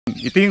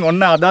ඉතින්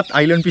ඔන්න අදත්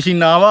අයිලන්ඩ්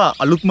ෆිෂින් ආවා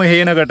අලුත්ම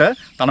හේනකට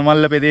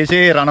තනමල්ල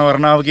ප්‍රදේශයේ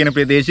රණවර්ණාව කියන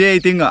ප්‍රදේශයේ.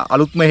 ඉතින්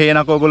අලුත්ම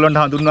හේනක්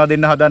ඕගොල්ලන්ට හඳුන්වා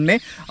දෙන්න හදන්නේ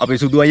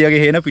අපේ සුදු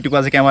අයියාගේ හේන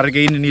පිටිපස්සේ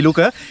කැමරකේ ඉන්න නිලුක.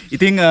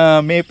 ඉතින්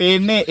මේ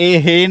පේන්නේ ඒ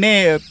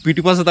හේනේ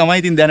පිටිපස්ස තමයි.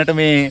 ඉතින් දැනට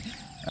මේ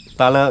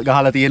තල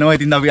ගහලා තියෙනවා.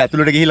 ඉතින් අපි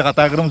ඇතුළට ගිහිල්ලා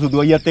කතා කරමු සුදු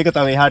අයියත් එක්ක.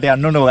 තව එහාට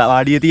යන්න ඕන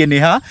වාඩිය තියෙන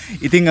එහා.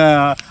 ඉතින්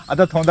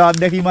අදත් හොඳ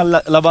අත්දැකීමක්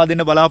ලබා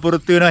දෙන්න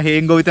බලාපොරොත්තු වෙනවා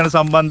හේන්ගොවිතැන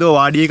සම්බන්ධව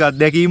වාඩියක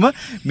අත්දැකීම.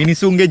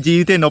 මිනිසුන්ගේ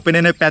ජීවිතේ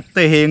නොපෙනෙන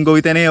පැත්ත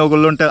හේන්ගොවිතැනේ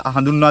ඕගොල්ලන්ට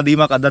හඳුන්වා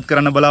දීමක් අදත්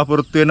කරන්න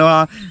බලාපොරොත්තු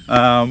වෙනවා.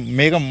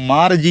 මේක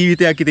මාර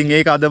ජීවිතයක්. ඉතින්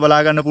ඒක අද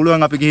බලා ගන්න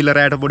පුළුවන්. අපි ගිහිල්ලා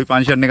රැයට පොඩි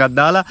ෆන්ක්ෂන් එකක්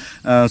දාලා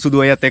සුදු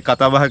අයියත් එක්ක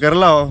කතා බහ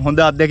කරලා හොඳ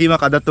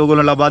අත්දැකීමක් අදත්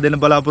ඕගොල්ලෝ ලබා දෙන්න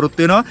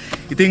බලාපොරොත්තු වෙනවා.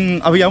 ඉතින්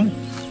අපි යමු.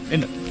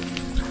 එන්න.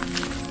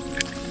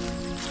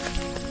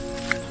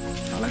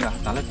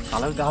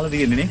 තල ගහලා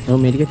තියෙන්නේ නේ. ඔව්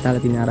මේ ටිකේ තල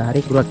තියෙන අර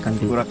හරිය කුරක්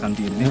කන්ති. කුරක් කන්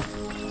තියෙන්නේ.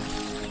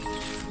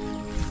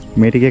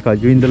 මේ ටිකේ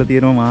කජු ඉඳලා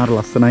තියෙනවා මාර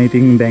ලස්සනයි.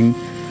 ඉතින් දැන්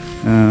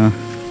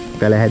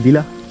පැල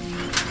හැදිලා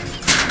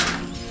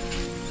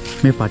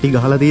මේ පටි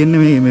ගහලා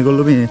තියෙන්නේ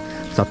මේගොල්ලෝ මේ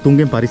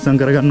සත්තුන්ගෙන් පරිස්සම්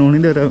කරගන්න ඕන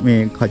ඉඳලා මේ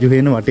කජු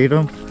හේන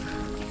වටේටම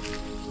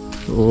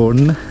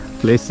ඕන්න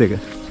ප්ලේස් එක.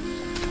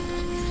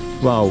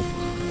 වව්.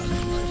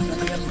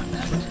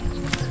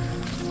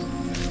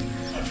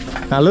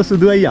 හලෝ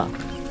සුදු අයියා.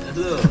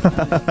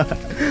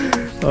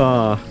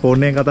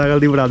 ෆෝන් එකෙන් කතා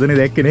කරලා තිබුණා අදනේ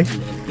දැක්කේ නේ.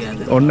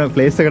 ඔන්න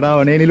ප්ලේස් එකට ආව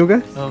නේ නිලුක.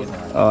 ඔව්.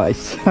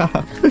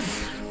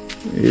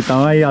 ඒ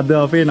තමයි අද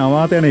අපේ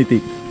නවාතැන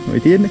ඉතින්. ඔය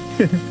තියෙන්නේ.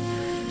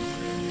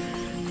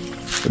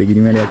 පොඩි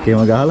ගිනි මැලයක්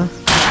එහෙම ගහලා.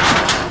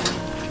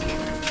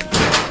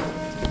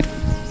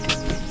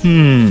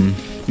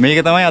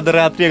 මේක තමයි අද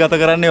රාත්‍රිය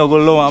ගත කරන්නේ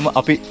ඔයගොල්ලෝ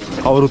අපි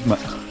කවුරුත්ම.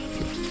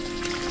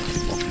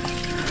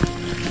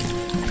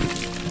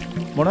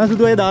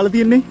 මොනවද අය දාලා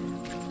තියන්නේ?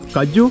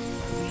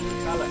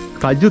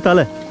 කජ්ජු තල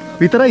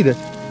විතරයිද?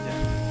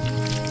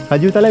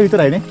 කජ්ජු තල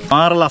විතරයිනේ.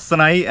 මාර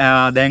ලස්සනයි.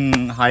 දැන්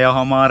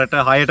 6:00ට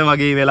 6ට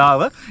වගේ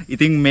වෙලාව.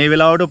 ඉතින් මේ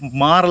වෙලාවට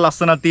මාර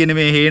ලස්සනක් තියෙන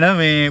මේ හේන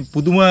මේ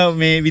පුදුම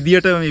මේ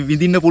විදියට මේ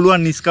විඳින්න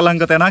පුළුවන්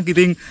නිස්කලංක තැනක්.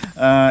 ඉතින්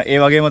ඒ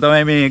වගේම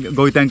තමයි මේ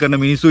ගොවිතැන් කරන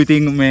මිනිස්සු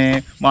ඉතින්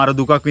මේ මාර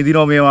දුකක්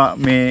විඳිනවා මේවා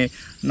මේ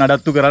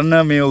නඩත්තු කරන්න.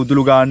 මේ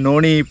උදුළු ගන්න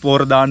ඕනි,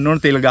 පොර දාන්න ඕනි,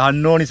 තෙල්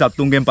ගහන්න ඕනි,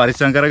 සත්තුන්ගෙන්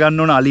පරිස්සම් කරගන්න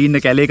ඕන. අලි ඉන්න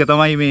කැලේක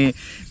තමයි මේ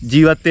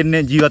ජීවත්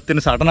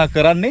වෙන සටනක්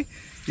කරන්නේ.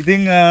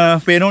 ඉතින්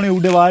පේනෝනේ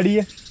උඩ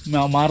වාඩිය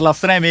මාර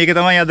ලස්සනයි. මේක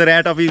තමයි අද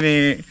රැට අපි මේ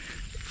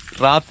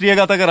රාත්‍රිය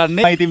ගත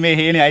කරන්නේ. ඉතින් මේ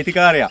හේනේ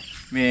අයිතිකාරයා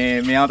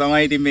මෙයා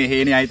තමයි. ඉතින් මේ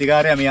හේනේ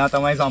අයිතිකාරයා මෙයා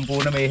තමයි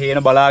සම්පූර්ණ මේ හේන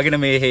බලාගෙන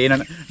මේ හේන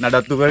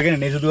නඩත්තු කරගෙන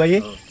නේ සුදු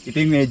අයියේ.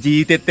 ඉතින් මේ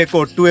ජීවිතෙත් එක්ක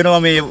ඔට්ටු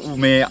වෙනවා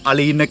මේ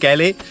අලි ඉන්න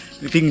කැලේ.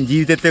 ඉතින්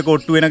ජීවිතෙත් එක්ක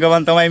ඔට්ටු වෙන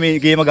ගමන් තමයි මේ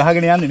ගේම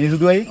ගහගෙන යන්නේ නේ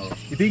සුදු අයියේ.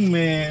 ඉතින්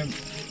මේ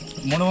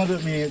මොනවද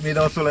මේ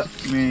දවස්වල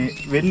මේ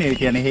වෙන්නේ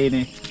කියන්නේ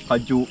හේනේ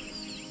කජ්ජු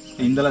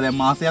ඉඳලා දැන්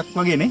මාසයක්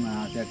වගේනේ.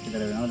 මාසයක්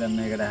විතර වෙනවා. දැන්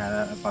මේකට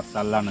පස්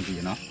අල්ලන්න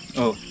තියෙනවා.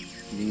 ඔව්.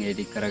 ඉතින් ඒ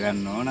ටික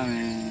කරගන්න ඕන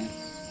මේ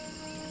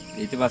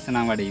ඊට පස්සේ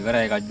නම් වැඩ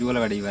ඉවරයි. කජ්ජු වල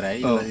වැඩ ඉවරයි.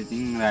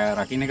 ඉතින්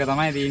රකින්න එක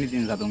තමයි තියෙන්නේ.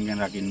 ඉතින්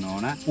සතුන්ගෙන් රකින්න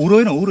ඕන. ඌර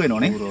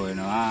වෙනවනේ. ඌර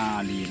වෙනවා,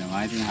 අලි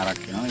වෙනවා. ඉතින් හරක්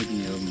වෙනවා. ඉතින්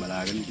ඒක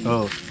බලාගෙන ඉතින්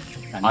ඔව්.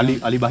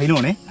 අලි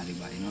බහිනෝනේ. අලි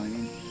බහිනවා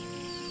ඉතින්.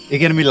 ඒ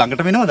කියන්නේ මේ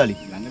ළඟට වෙනවද අලි?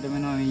 ළඟට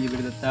වෙනවා. මේ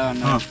ඉබිට දත්තා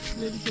ගන්න.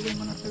 වේදිකේ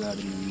මනස්ස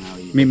ගාඩින්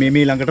ආවේ.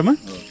 මේ ළඟටම?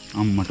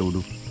 අම්මට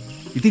උඩු.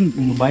 ඉතින්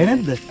බය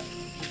නැද්ද?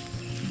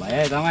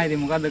 බයයි තමයි. ඉතින්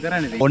මොකද්ද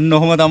කරන්නේ? ඔන්න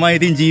ඔහොම තමයි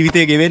ඉතින්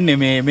ජීවිතේ ගෙවෙන්නේ.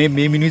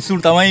 මේ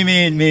මිනිස්සුන්ට තමයි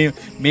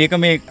මේක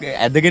මේ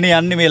ඇදගෙන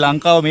යන්නේ මේ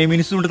ලංකාව. මේ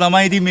මිනිස්සුන්ට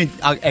තමයි ඉතින් මේ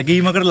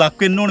ඇගීමකට ලක්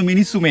වෙන්න ඕන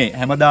මිනිස්සු මේ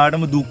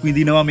හැමදාටම දුක්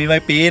විඳිනවා. මේවයි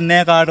පේන්නේ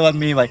නැහැ කාටවත්.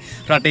 මේවයි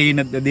රටේ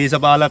ඉන්න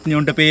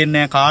දේශපාලඥයන්ට පේන්නේ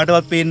නැහැ.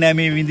 කාටවත් පේන්නේ නැහැ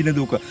මේ විඳින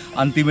දුක.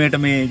 අන්තිමේට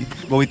මේ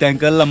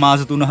ගොවිතැන් කළා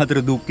මාස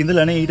 3-4 දුක්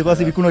ඉඳලා නේ ඊට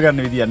පස්සේ විකුණ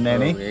ගන්න විදියක්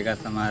නැහැ නේ. ඒක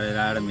සමහර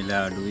වෙලාවට මිල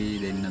අඩුයි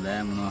දෙන්න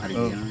බෑ මොනවා හරි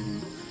කියනවා.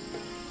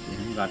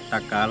 ඉතින්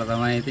රට්ටක් කාලා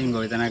තමයි ඉතින්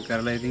ගොවිතැනක්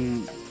කරලා ඉතින්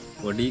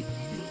පොඩි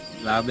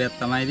ලාභයක්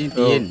තමයි ඉතින්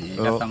තියෙන්නේ.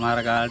 ඒක සමහර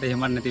කාලට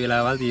එහෙම නැති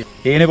වෙලාවල් තියෙනවා.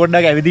 හේනේ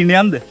පොඩ්ඩක් ඇවිදින්න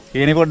යන්න.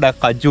 හේනේ පොඩ්ඩක්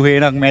කජ්ජු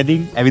හේනක්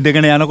මැදින්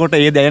ඇවිදගෙන යනකොට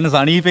ඒ දැනෙන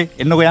සනීපේ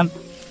එන්නකෝ යන්න.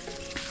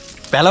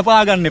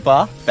 පැලපා ගන්න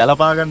එපා.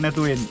 පැලපා ගන්න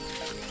නැතුව එන්න.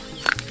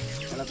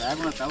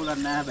 පැලපෑගුණා තවුලක්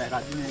නැහැ බෑ.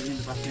 කජ්ජු නේ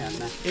ඉන්න ප්‍රශ්නයක්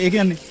නැහැ. ඒ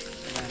කියන්නේ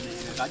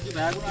කජ්ජු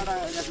පෑගුණාට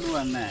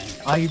ගැටලුවක් නැහැ.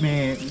 ආයි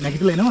මේ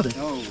නැගිටලා එනවද?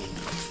 ඔව්.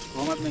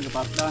 කොහොමද මේක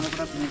පස්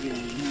දානකොටත් මේක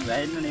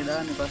වැහෙන්න නේ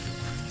දාන්නේ පස්.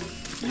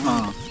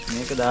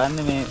 මේක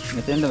දාන්නේ මේ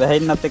මෙතෙන්ද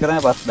වැහෙන්නත් එක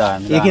තමයි පස්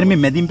දාන්නේ. ඒ කියන්නේ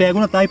මේ මැදින්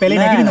පෑගුණත් ආයි පැලේ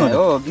නැගිටිනවද?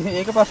 ඔව්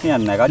ඒක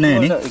ප්‍රශ්නයක් නැහැ. කජ්ජු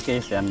වල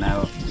කේසයක්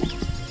නැහැ.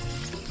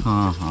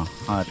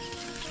 හරි.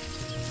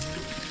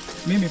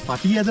 මේ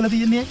පටිය ඇදලා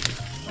තියන්නේ?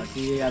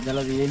 පටියේ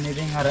ඇදලා තියෙන්නේ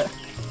ඉතින් අර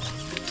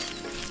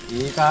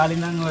ඒ කාලේ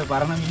නම් ওই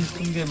පරණ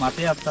මිනිස්සුන්ගේ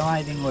මතයක් තමයි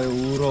ඉතින් ওই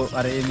ඌරෝ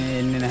අර මේ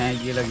එන්නේ නැහැ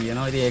කියලා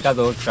කියනවා. ඉතින් ඒකත්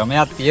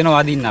ක්‍රමයක්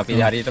තියෙනවා අදින්න.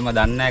 අපි හරියටම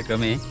දන්නේ නැහැ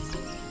ක්‍රමේ.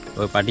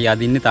 ඔය පටි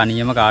අදින්නේ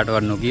තනියම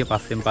කාටවත් නොකිය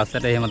පස්සෙන්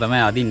පස්සට එහෙම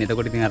තමයි අදින්නේ.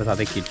 එතකොට ඉතින් අර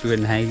සතෙක් කිට්ටු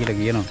වෙන්නේ නැහැ කියලා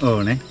කියනවා.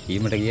 ඕනේ.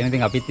 කීමට කියන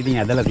ඉතින් අපිත් ඉතින්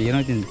ඇදලා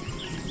තියෙනවා. ඉතින්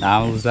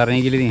නාම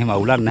උසරණේ කියලා ඉතින් එහෙම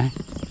අවුලක් නැහැ.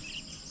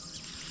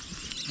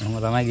 එහෙම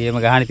තමයි ගේම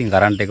ගහන. ඉතින්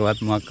කරන්ට්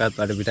එකවත් මොකක්වත්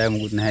අඩ පිටයි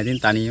මොකුත් නැහැ. ඉතින්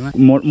තනියම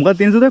මොකක්ද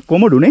තියෙන සුද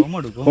කොමඩුනේ?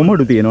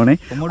 කොමඩු තියෙනවනේ.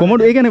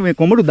 කොමඩු ඒ කියන්නේ මේ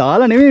කොමඩු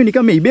දාලා නෙමෙයි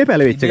නිකන් මේ ඉබේ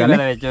පැලවෙච්ච ගන්නේ.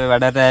 පැලවෙච්ච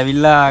වැඩට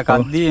ඇවිල්ලා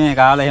කද්දී මේ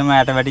කාලා එහෙම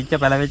ඇට වැටිච්ච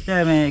පැලවෙච්ච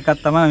මේ එකක්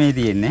තමයි මේ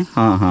තියෙන්නේ.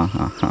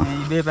 මේ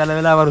ඉබේ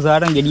පැලවෙලා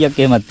වරුසාටම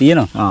ගෙඩියක් එහෙමත්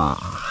තියෙනවා.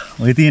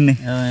 ඔය තියෙන්නේ.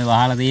 මේ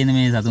වහලා තියෙන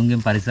මේ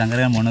සතුන්ගෙන් පරිස්සම්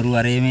කරගෙන මොනරු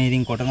අරේ මේ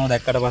ඉතින් කොටනවා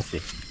දැක්කට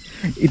පස්සේ.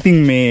 ඉතින්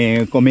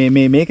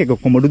මේ මේක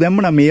කොමඩු දැම්ම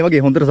නම් මේ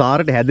වගේ හොඳට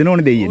සාරට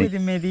හැදෙනවනේ දෙයියනේ.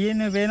 ඉතින් මේ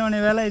තියෙන්නේ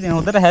පේනවනේ වෙලා ඉතින්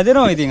හොඳට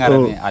හැදෙනවා ඉතින් අර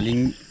මේ අලින්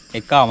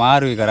එක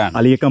අමාරුයි කරන්න.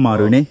 අලි එක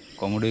අමාරුයිනේ.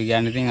 කොමඩුයි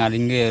කියන්නේ ඉතින්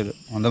අලින්ගේ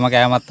හොඳම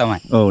කෑමක් තමයි.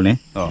 ඔව්නේ.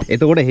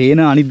 එතකොට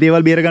හේන අනිත්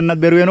දේවල් බේර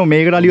ගන්නත් බැරුව යනවා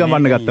මේකට අලිව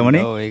වන්න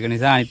ගත්තමනේ. ඔව් ඒක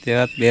නිසා අනිත්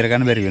ඒවාත් බේර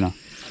ගන්න බැරි වෙනවා.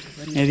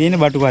 මේ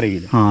තියෙන්නේ බටු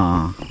කරවිල.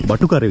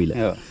 බටු කරවිල.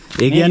 ඔව්.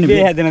 ඒ කියන්නේ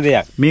ඉබේ හැදෙන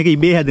දෙයක්. මේක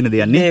ඉබේ හැදෙන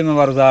දෙයක් නේ. මේම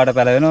වරුසාවට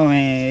පැලවෙනවා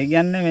මේ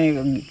කියන්නේ මේ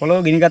පොළොව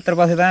ගිනි ගත්තට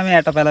පස්සේ තමයි මේ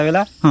ඇට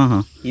පැලවෙලා.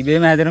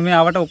 ඉබේම හැදෙන මේ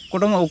ආවට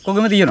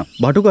ඔක්කොගෙම තියෙනවා.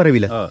 බටු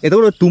කරවිල.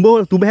 එතකොට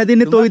තුඹ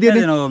හැදෙන්නෙත් ඔය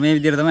විදිහනේ. මේ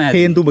විදිහට තමයි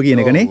හැදෙන්නේ. හේන් තුඹ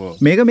කියන එකනේ.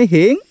 මේක මේ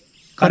හේන්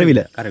කරවිල.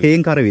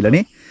 හේන්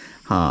කරවිලනේ.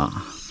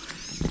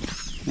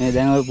 මේ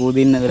දැන් ඔය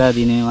පූදින්න වෙලා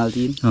තියෙන මේ මල්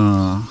තියෙන්නේ.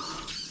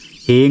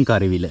 හේන්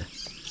කරවිල.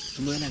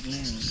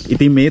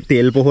 ඉතින් මේ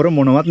තෙල් පොහොර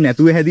මොනවත්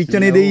නැතුව හැදිච්ච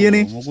නේ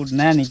දෙයියනේ. මොකුත්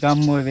නැහැ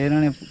නිකම්ම ඔය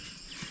වෙනනේ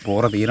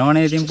පොර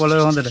తీරවනේ ඉතින්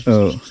පොළවේ හොඳට.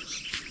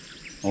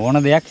 ඕන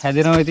දෙයක්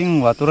හැදෙනවා ඉතින්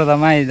වතුර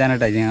තමයි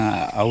දැනට. ඉතින්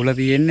අවුල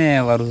තියෙන්නේ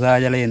වරුසා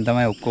ජලයෙන්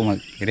තමයි ඔක්කොම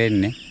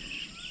කෙරෙන්නේ.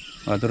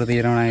 වතුර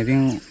తీරනවා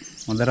ඉතින්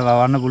හොඳට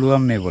වවන්න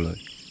පුළුවන් මේ පොළවේ.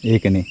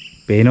 ඒකනේ.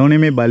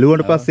 පේනෝනේ මේ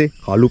බලුවට පස්සේ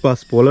කළු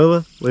පස් පොළව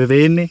ඔය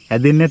වෙන්නේ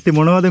හැදෙන්නේ නැත්තේ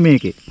මොනවද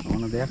මේකේ?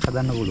 ඕන දෙයක්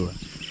හදන්න පුළුවන්.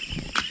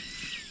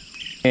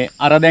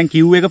 අර දැන්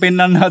කිව් එක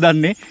පෙන්වන්න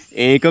හදන්නේ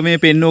ඒක මේ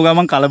පෙන්වෝ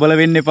ගමන් කලබල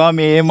වෙන්න එපා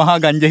මේ මහා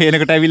ගංජා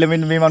හේනකට ඇවිල්ලා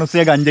මෙන්න මේ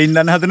මිනිස්සයා ගංජා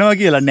ඉන්නන්න හදනවා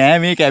කියලා නෑ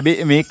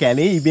මේ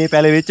කැලේ ඉබේ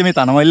පැලවෙච්ච මේ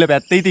තනවැල්ල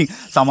පැත්තේ ඉතින්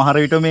සමහර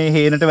විට මේ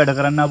හේනට වැඩ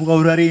කරන්න ආපු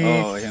කවුරු හරි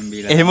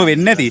එහෙම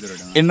වෙන්නේ නැති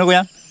එන්නකෝ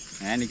යන්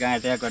නෑ නිකන්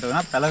ඇටයක් වට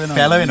වුණා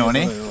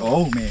පැලවෙනවනේ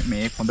ඔව්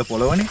මේ හොඳ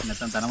පොළවනේ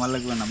නැත්තම් තනමල්ල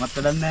කිව්ව නමත්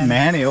වැඩක් නෑ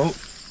නෑනේ ඔව්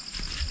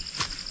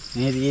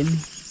මේ තියෙන්නේ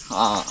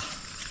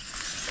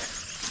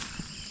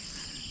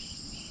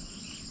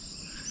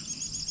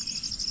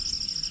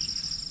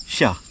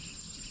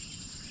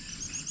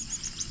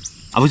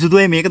අපි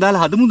සුදුවේ මේක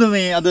දාලා හදමුද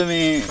මේ අද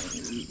මේ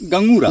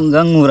ගංගුර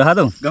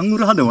හදමු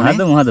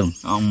හදමු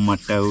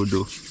අම්මට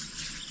උඩු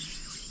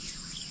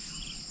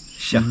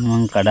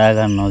මං කඩා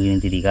ගන්නවා කියන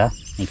ටික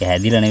මේක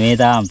හැදිලා නෙමෙයි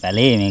තාම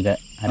පැලේ මේක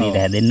හරියට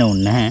හැදෙන්න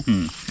උන්නේ නැහැ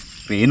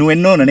පේනු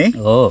වෙන්න ඕනනේ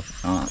ඕ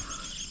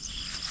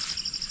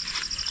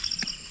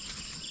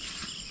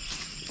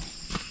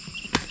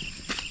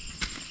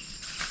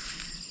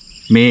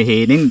මේ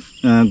හේනෙන්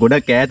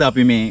ගොඩක් ඈත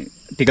අපි මේ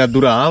ටිකක්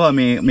දුර ආවා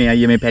මේ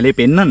අයියා මේ පැලේ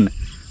පෙන්නන්න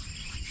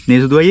නේ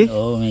සුදු අයියේ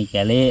ඔව් මේ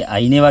කැලේ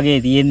අයිනේ වගේ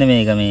තියෙන්නේ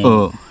මේක මේ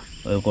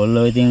ඔය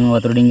කොල්ලෝ ඉතින්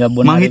වතුර ඩිංගක්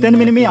බොන්න මං හිතන්නේ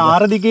මෙන්න මේ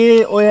ආර දිගේ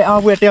ඔය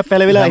ආපු ඇටයක්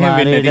පැලවෙලා එහෙම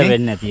වෙන්නේ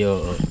නැති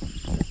ඔව්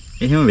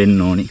එහෙම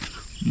වෙන්න ඕනි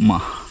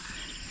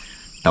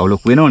තව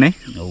ලොකු වෙනවනේ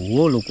ඔව්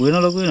ලොකු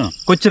වෙනවා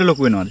කොච්චර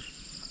ලොකු වෙනවද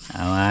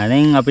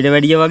ආවනෙන් අපිට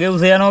වැඩිය වගේ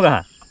උස යනවා ගහ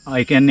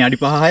ඒ කියන්නේ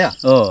අඩි 5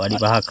 6 ඔව් අඩි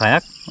 5ක්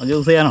 6ක්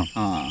වගේ උස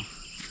යනවා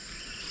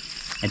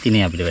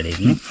ඇතිනේ අපිට වැඩේ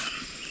ඉන්නේ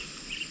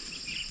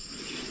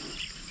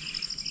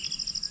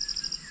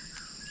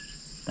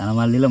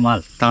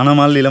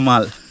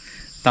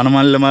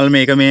තනමල්ල මල්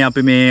මේක මේ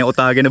අපි මේ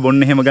ඔතාගෙන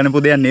බොන්න එහෙම ගන්නපු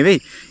දෙයක් නෙවෙයි.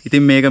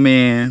 ඉතින් මේක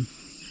මේ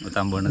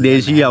ඔතම් බොන්න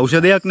දේශීය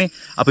ඖෂධයක් නේ.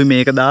 අපි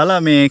මේක දාලා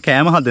මේ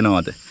කෑම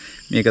හදනවාද?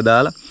 මේක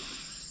දාලා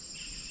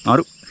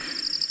අරු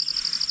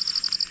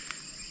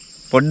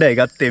පොඩ්ඩයි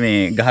ගත්තේ මේ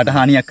ගහට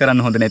හානියක්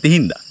කරන්න හොඳ නැති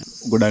හින්දා.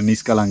 ගොඩක්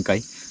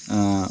නිස්කලංකයි.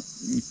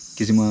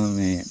 කිසිම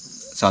මේ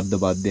ශබ්ද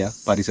බද්දයක්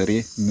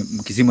පරිසරයේ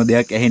කිසිම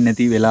දෙයක් ඇහෙන්නේ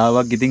නැති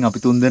වෙලාවක් ඉතින් අපි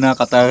තුන්දෙනා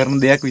කතා කරන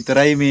දෙයක්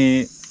විතරයි මේ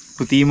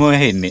කෘතිමව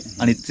ඇහෙන්නේ.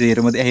 අනිත්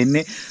සේරම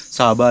ඇහෙන්නේ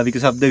ස්වාභාවික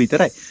ශබ්ද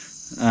විතරයි.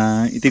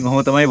 ඉතින්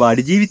කොහොම තමයි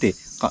වාඩි ජීවිතේ.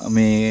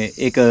 මේ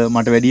ඒක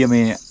මට වැඩිය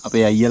මේ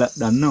අපේ අයියලා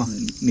දන්නවා.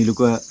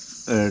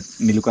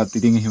 නිලුකත්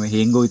ඉතින් එහෙම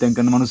හේංගෝ විතන්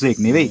කරන මිනිස්සෙක්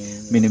නෙවෙයි.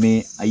 මෙන්න මේ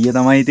අයියා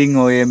තමයි ඉතින්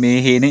ඔය මේ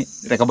හේනේ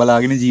රැක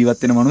බලාගෙන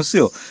ජීවත් වෙන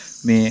මිනිස්සයෝ.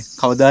 මේ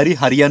කවදාරි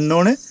හරියන්න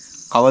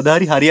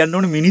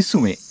ඕන මිනිස්සු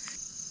මේ.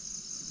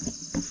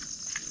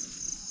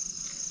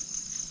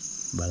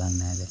 බලන්න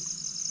නෑද?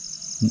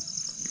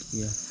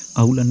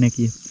 අවුලන්නේ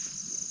කිය.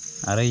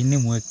 අර ඉන්නේ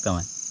මුවෙක්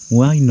තමයි.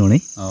 මුවා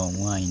ඉන්නෝනේ? ඔව්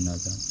මුවා ඉන්නවා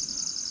තමයි.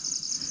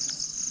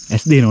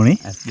 ඇස් දෙනෝනේ?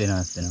 ඇස්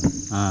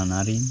දෙනවා.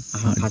 නාරින්.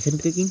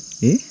 හසෙන්ටකින්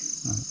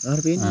අර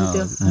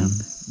පේන්නේ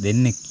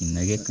දෙන්නෙක් ඉන්න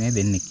එකෙක් නේ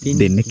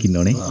දෙන්නෙක්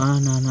ඉන්නෝනේ.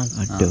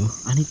 අඩෝ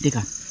අනිත් එක.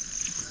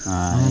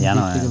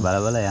 යනවා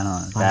බල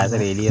යනවා.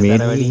 කාසර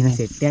එළියට වැඩි ඉන්න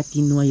සෙට් එකක්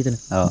ඉන්නවා ඊතන.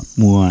 ඔව්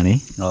මුවානේ.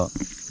 ඔව්.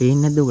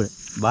 පේන්නේ නැද්ද ඔකට?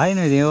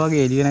 බාහිනේ ඒ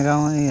වගේ එළියන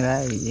ගම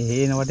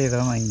හේන වටේ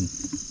තමයි ඉන්නේ.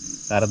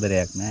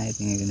 කරදරයක් නෑ.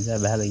 ඉතින් ඒක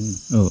නිසා බහලා ඉන්නේ.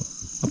 ඔව්.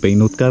 අපේ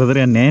ඉන්නත්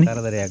කරදරයක් නෑනේ.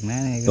 කරදරයක්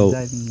නෑනේ. ඒක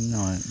නිසා ඉතින්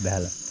ඉන්නවා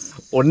බහලා.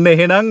 ඔන්න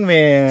එහෙනම්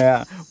මේ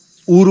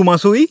ඌරු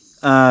මසුයි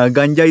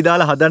ගංජයි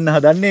දාලා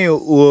හදන්නේ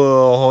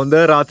හොඳ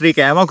රාත්‍රී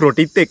කෑමක්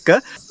රොටිත් එක්ක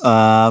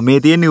මේ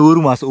තියෙන්නේ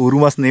ඌරු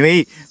මස්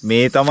නෙවෙයි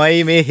මේ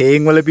තමයි මේ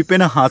හේන් වල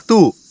පිපෙන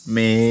හතු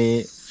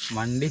මේ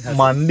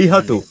මණ්ඩි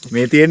හතු.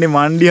 මේ තියෙන්නේ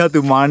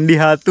මණ්ඩි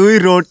හතුයි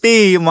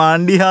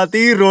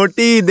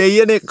රොටි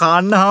දෙයනේ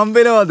කන්න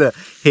හම්බෙනවද?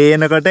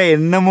 හේනකට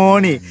එන්න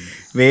ඕනි.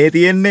 මේ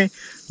තියෙන්නේ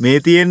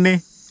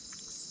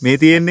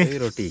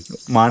රොටි.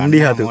 මණ්ඩි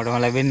හතු. මොකටම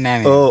ලැබෙන්නේ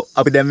නැහැ. ඔව්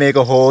අපි දැන් මේක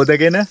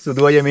හොදගෙන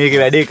සුදු අය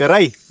මේකේ වැඩේ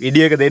කරයි.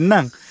 වීඩියෝ එක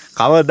දෙන්නම්.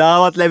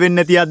 කවදාවත්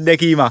ලැබෙන්නේ නැති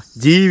අත්දැකීමක්.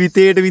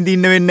 ජීවිතේට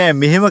විඳින්න වෙන්නේ නැහැ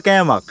මෙහෙම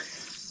කෑමක්.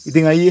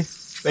 ඉතින් අයියේ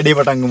වැඩේ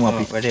පටන් ගමු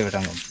අපි.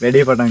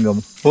 වැඩේ පටන්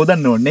ගමු.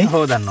 හොදන්න ඕනේ.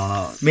 හොදන්න ඕන.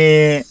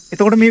 මේ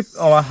එතකොට මේ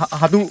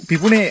හතු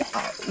පිපුනේ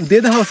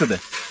උදේ දවසද?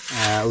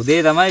 උදේ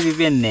තමයි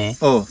පිපෙන්නේ.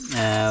 ඔව්.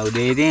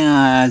 උදේ ඉතින්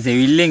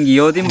සෙවිල්ලෙන්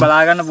ගියොත් ඉතින්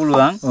බලා ගන්න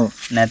පුළුවන්.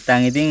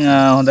 නැත්තම් ඉතින්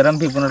හොඳටම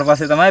පිපුණට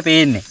පස්සේ තමයි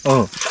පේන්නේ.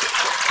 ඔව්.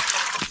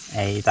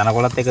 ඇයි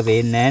තනකොළත් එක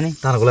පේන්නේ නැහනේ.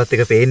 තනකොළත්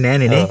එක පේන්නේ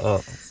නැහනේ නේ.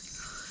 ඔව්.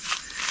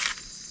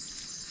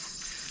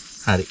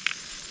 හරි.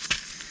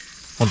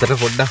 හොඳට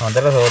පොඩ්ඩක්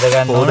හොඳට සෝද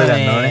ගන්න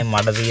ඕනේ.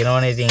 මඩ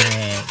තියෙනවනේ ඉතින්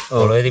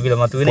පොළොවේ තිබිලා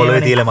මතුවෙන්නේ.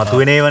 පොළොවේ තියලා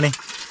මතුවෙනේවනේ.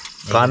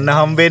 කන්න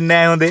හම්බෙන්නේ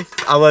නැහැ හොඳේ.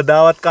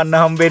 අවදාවත් කන්න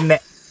හම්බෙන්නේ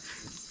නැහැ.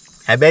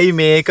 හැබැයි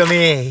මේක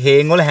මේ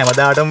හේන් වල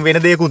හැමදාටම වෙන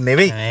දෙයක්ුත්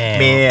නෙවෙයි.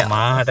 මේ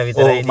මාහට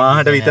විතරයි. ඔව්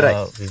මාහට විතරයි.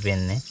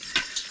 පිපෙන්නේ.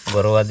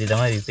 බොරවද්දි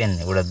තමයි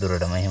පිපෙන්නේ. ගොඩක්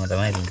දුරටම එහෙම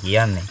තමයි ඉතින්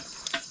කියන්නේ.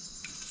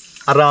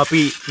 අර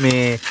අපි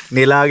මේ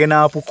නෙලාගෙන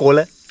ආපු කොළ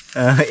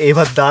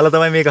ඒවත් දාලා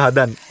තමයි මේක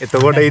හදන්නේ.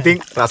 එතකොට ඉතින්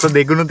රස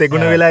දෙගුණ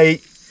තෙගුණ වෙලා එයි.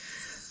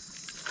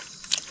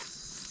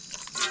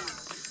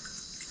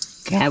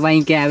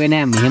 කෑවයින් කෑවේ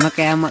නෑ මෙහෙම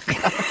කෑමක්.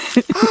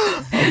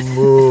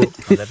 අම්බෝ.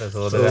 හොඳට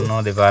සෝද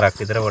ගන්නවා දෙපාරක්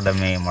විතර පොඩ්ඩක්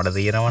මේ මඩ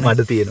තියෙනවනේ.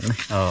 මඩ තියෙනවනේ.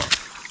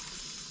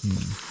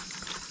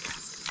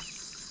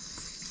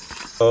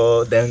 ඔව්.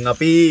 දැන්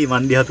අපි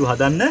මණ්ඩි හතු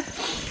හදන්න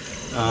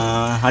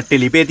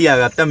හට්ටේ ලිපේ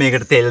තියාගත්තා.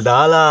 මේකට තෙල්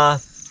දාලා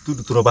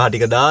තුරු පහ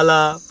ටික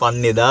දාලා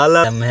පන්නේ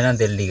දාලා දැන් මෙහෙනම්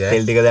තෙල්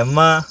ටික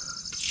දැම්මා.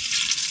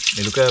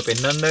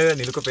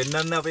 නිලුක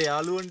පෙන්නන්න අපේ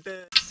යාළුවන්ට.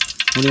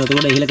 මුලින්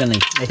ඔතකොට ඉහිල කරන්නයි.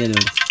 තෙල්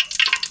වල.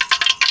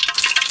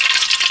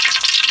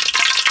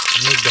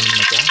 මේ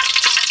ගන්නක.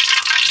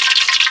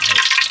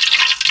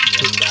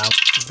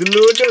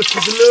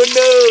 සුදුලෝන.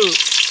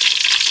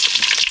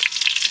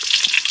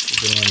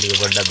 ඉතින් මම ටික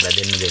පොඩ්ඩක්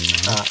බැදෙන්න දෙන්න.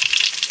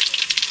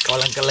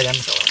 කවලම් කරලා ගන්න.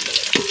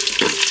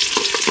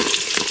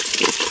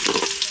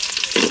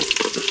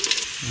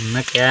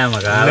 කෑම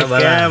කාලා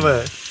බලන්න.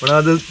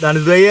 මොනවද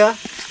දනිදුයියා?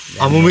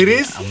 අමු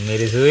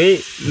මිරිසුයි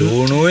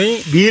ලුණුයි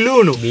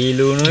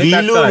බීලුණුයි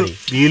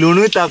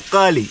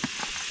තක්කාලි.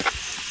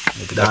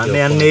 දාන්න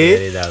යන්නේ.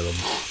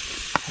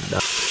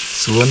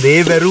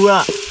 සුවඳේ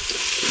බැරුවා.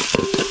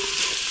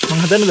 මං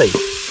හදන්න දයි.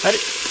 හරි.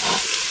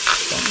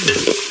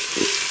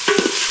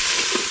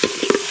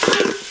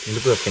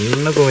 නිලුක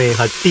පෙන්නකො මේ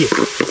හට්ටිය.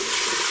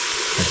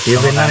 හට්ටිය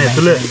පෙන්නන්නේ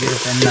ඇතුළ.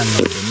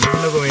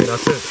 පෙන්නකො මේ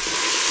රස.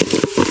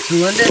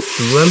 සුවඳ.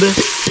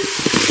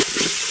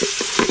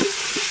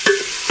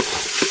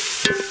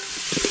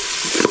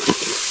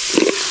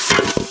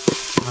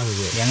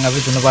 දැන් අපි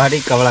තුන පහටි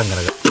කවලම්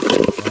කරගමු.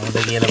 මොකද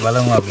කියලා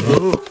බලමු අපි.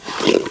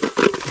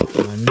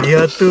 මණ්ඩි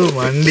හතු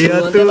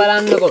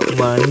බලන්නකො.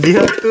 මණ්ඩි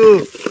හතු.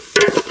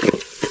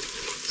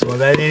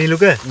 සුවඳයි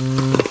නිලුක.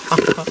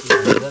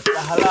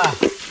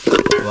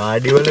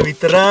 වාඩිවල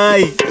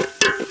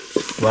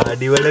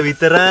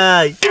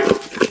විතරයි.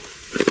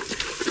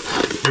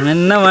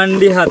 මෙන්න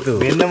මණ්ඩි හතු.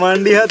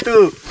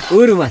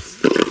 ඌරුමස්.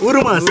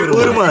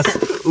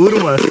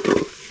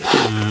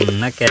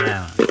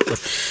 කෑම.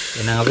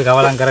 එහෙනම් අපි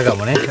කවලම්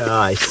කරගමු නේ.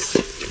 ආයිස්.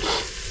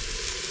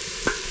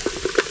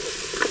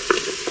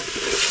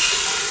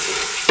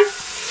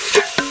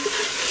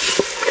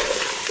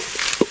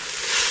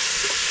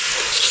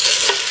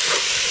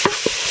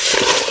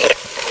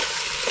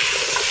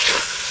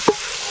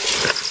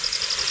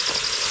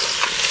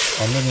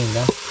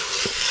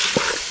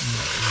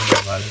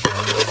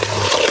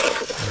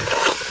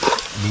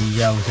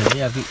 බීජ ඖෂධය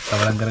අපි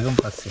කවලම් කරගමු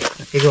පස්සේ.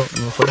 ඒක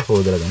පොඩ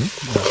හොදලා ගන්න.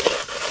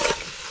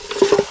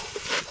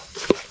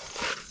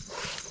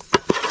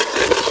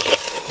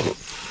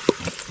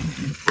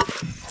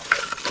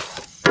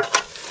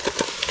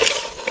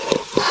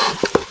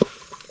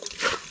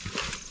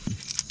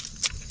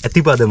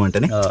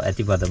 ඇතිපදමටනේ. ඔව්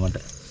ඇතිපදමට.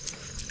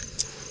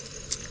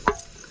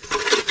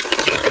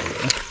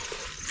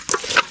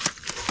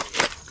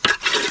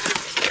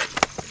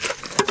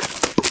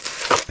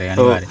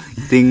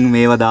 ඉතින්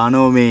මේවා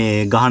දානෝ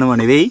මේ ගහනව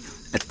නෙවෙයි.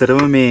 ඇත්තටම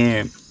මේ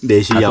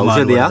දේශීය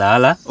ඖෂධයක්.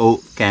 ඔව්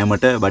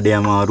කෑමට බඩේ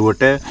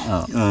අමාරුවට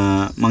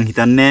මං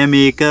හිතන්නේ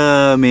මේක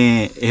මේ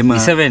එහෙම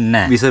විස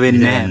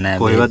වෙන්නේ නැහැ.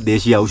 කොහෙවත්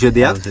දේශීය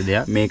ఔෂධයක්.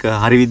 මේක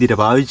හරි විදිහට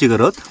පාවිච්චි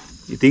කරොත්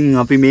ඉතින්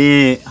අපි මේ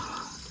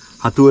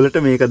හතු වලට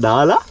මේක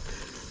දාලා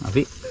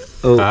අපි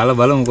කාලා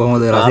බලමු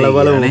කොහොමද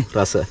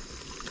රස.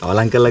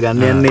 කවලම් කරලා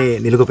ගන්න යන්නේ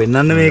නිලුක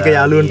පෙන්නන්න මේක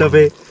යාළුවන්ට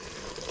අපේ.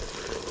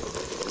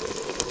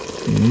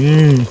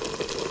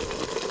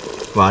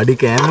 වාඩි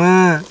කෑම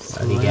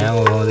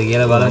කොහොමද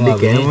කියලා බලමු.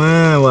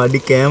 වාඩි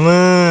කෑම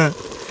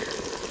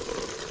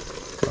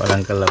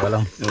කවලම් කරලා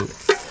බලමු.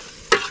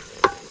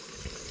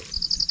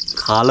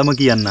 කාලම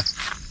කියන්න.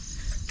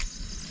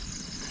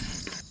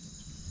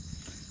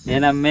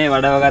 එහෙනම් මේ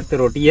වඩවගත්ත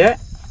රොටිය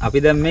අපි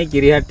දැන් මේ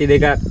කිරිහට්ටි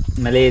දෙකක්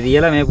මැලේ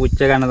තියලා මේ පුච්ච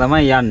ගන්න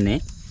තමයි යන්නේ.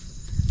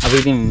 අපි අපි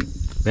ඉතින්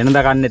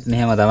වෙනදා කන්නෙත්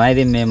මෙහෙම තමයි.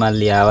 ඉතින් මේ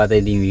මල්ලි ආවත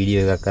ඉතින්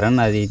වීඩියෝ එකක් කරන්න.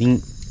 අද ඉතින්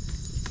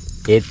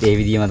ඒත් ඒ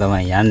විදිහම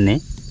තමයි යන්නේ.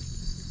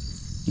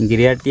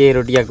 ඉංග්‍රීසියේ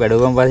රොටියක්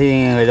වැඩවුවම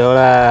පස්සේ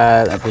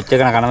වැඩවලා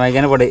පුච්චකන කනවා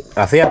කියන පොඩි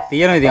රසයක්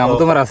තියෙනවා. ඉතින්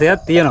අමුතුම රසයක්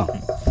තියෙනවා.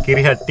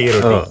 කිරිහට්ටිය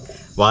රොටි.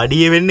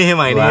 වාඩියේ වෙන්නේ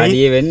එහෙමයි නේ.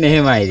 වාඩියේ වෙන්නේ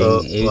එහෙමයි. ඉතින්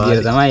ඒ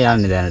විදිහට තමයි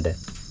යන්නේ දැනට.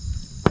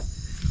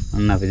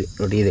 අන්න අපි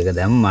රොටි දෙක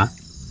දැම්මා.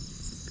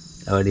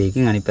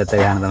 වාඩියකින් අනිත් පැත්ත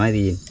ගහන තමයි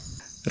තියෙන්නේ.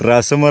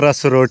 රසම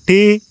රස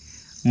රොටි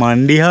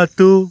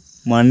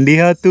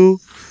මණ්ඩිහතු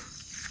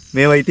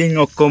මේවා ඉතින්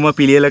ඔක්කොම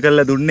පිළියෙල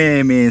කරලා දුන්නේ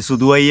මේ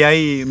සුදු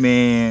අයියයි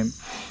මේ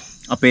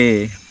අපේ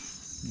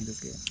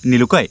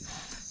නිලුකයි.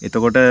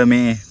 එතකොට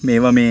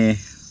මේවා මේ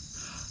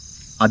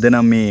අද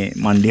නම් මේ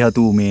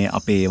මණ්ඩිහතු මේ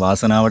අපේ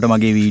වාසනාවට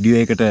මගේ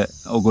වීඩියෝ එකට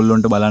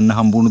ඔයගොල්ලොන්ට බලන්න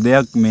හම්බුණු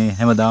දෙයක් මේ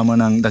හැමදාම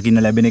නම්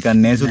දකින්න ලැබෙන එකක්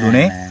නෑ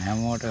සුදුනේ.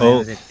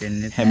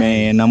 හැම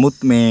නමුත්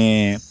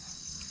මේ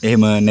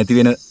එහෙම නැති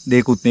වෙන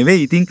දෙයක්ුත්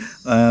නෙවෙයි. ඉතින්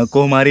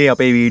කොහොම හරි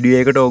අපේ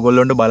වීඩියෝ එකට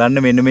ඔයගොල්ලොන්ට බලන්න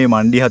මෙන්න මේ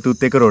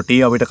මණ්ඩිහතුත් එක්ක රොටි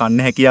අපිට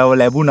කන්න හැකියාව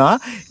ලැබුණා.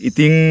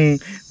 ඉතින්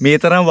මේ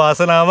තරම්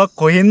වාසනාවක්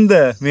කොහෙන්ද?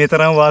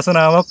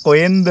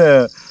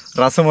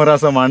 රසම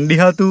රස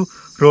මණ්ඩිහතු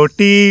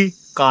රොටි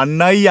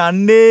කන්නයි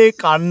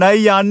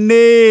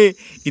යන්නේ.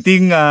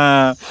 ඉතින්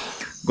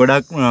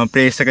ගොඩක්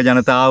ප්‍රේක්ෂක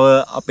ජනතාව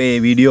අපේ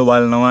වීඩියෝ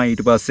බලනවා.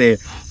 ඊට පස්සේ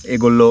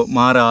ඒගොල්ලෝ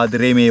මාර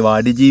ආදරේ මේ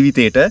වාඩි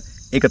ජීවිතේට.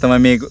 ඒක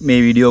තමයි මේ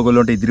වීඩියෝ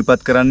ඔයගොල්ලන්ට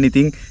ඉදිරිපත් කරන්න.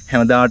 ඉතින්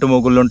හැමදාටම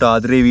ඔයගොල්ලන්ට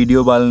ආදරේ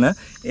වීඩියෝ බලන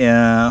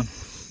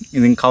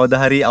ඉතින්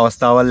කවදා හරි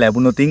අවස්ථාවක්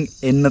ලැබුණොත්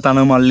එන්න තන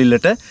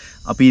මල්ලිලට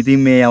අපි ඉතින්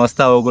මේ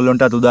අවස්ථාව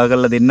ඔයගොල්ලන්ට උදා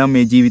කරලා දෙන්නම්.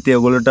 මේ ජීවිතය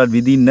ඔයගොල්ලන්ට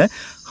විඳින්න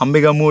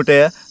හම්බෙගමුවට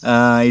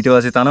ඊට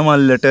පස්සේ තන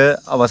මල්ලට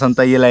වසන්ත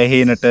අයියලා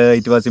එහෙනට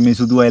ඊට පස්සේ මේ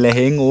සුදු අයියලා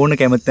එහෙන් ඕන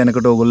කැමති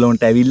තැනකට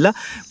ඔයගොල්ලන්ට ඇවිල්ලා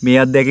මේ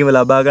අත්දැකීම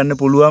ලබා ගන්න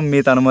පුළුවන්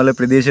මේ තනමල්ල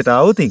ප්‍රදේශයට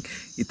ආවොත්.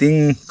 ඉතින්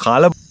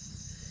කාලා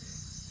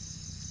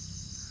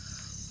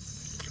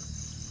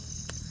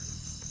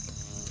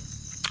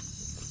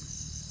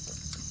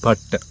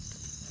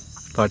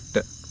පට්ට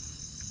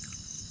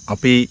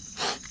අපි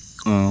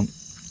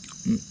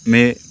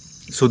මේ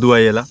සුදු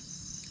අයලා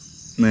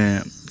මේ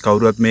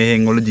කවුරුවත් මේ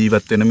හේන් වල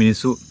ජීවත් වෙන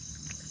මිනිස්සු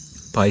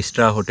 5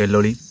 ස්ටාර් හොටෙල්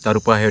වලින්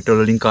තරුපා හොටෙල්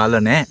වලින්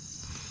කාලා නැහැ.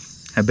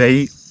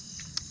 හැබැයි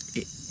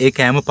ඒ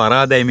කෑම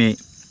පරාදයි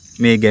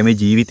මේ ගැමේ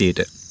ජීවිතේට.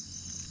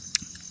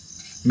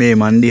 මේ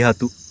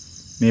මණ්ඩිහතු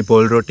මේ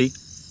පොල් රොටි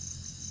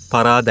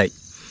පරාදයි.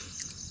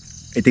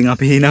 ඉතින්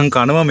අපි හිනම්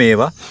කනවා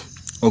මේවා.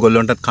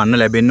 ඔයගොල්ලන්ටත් කන්න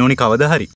ලැබෙන්න ඕනි කවදා හරි.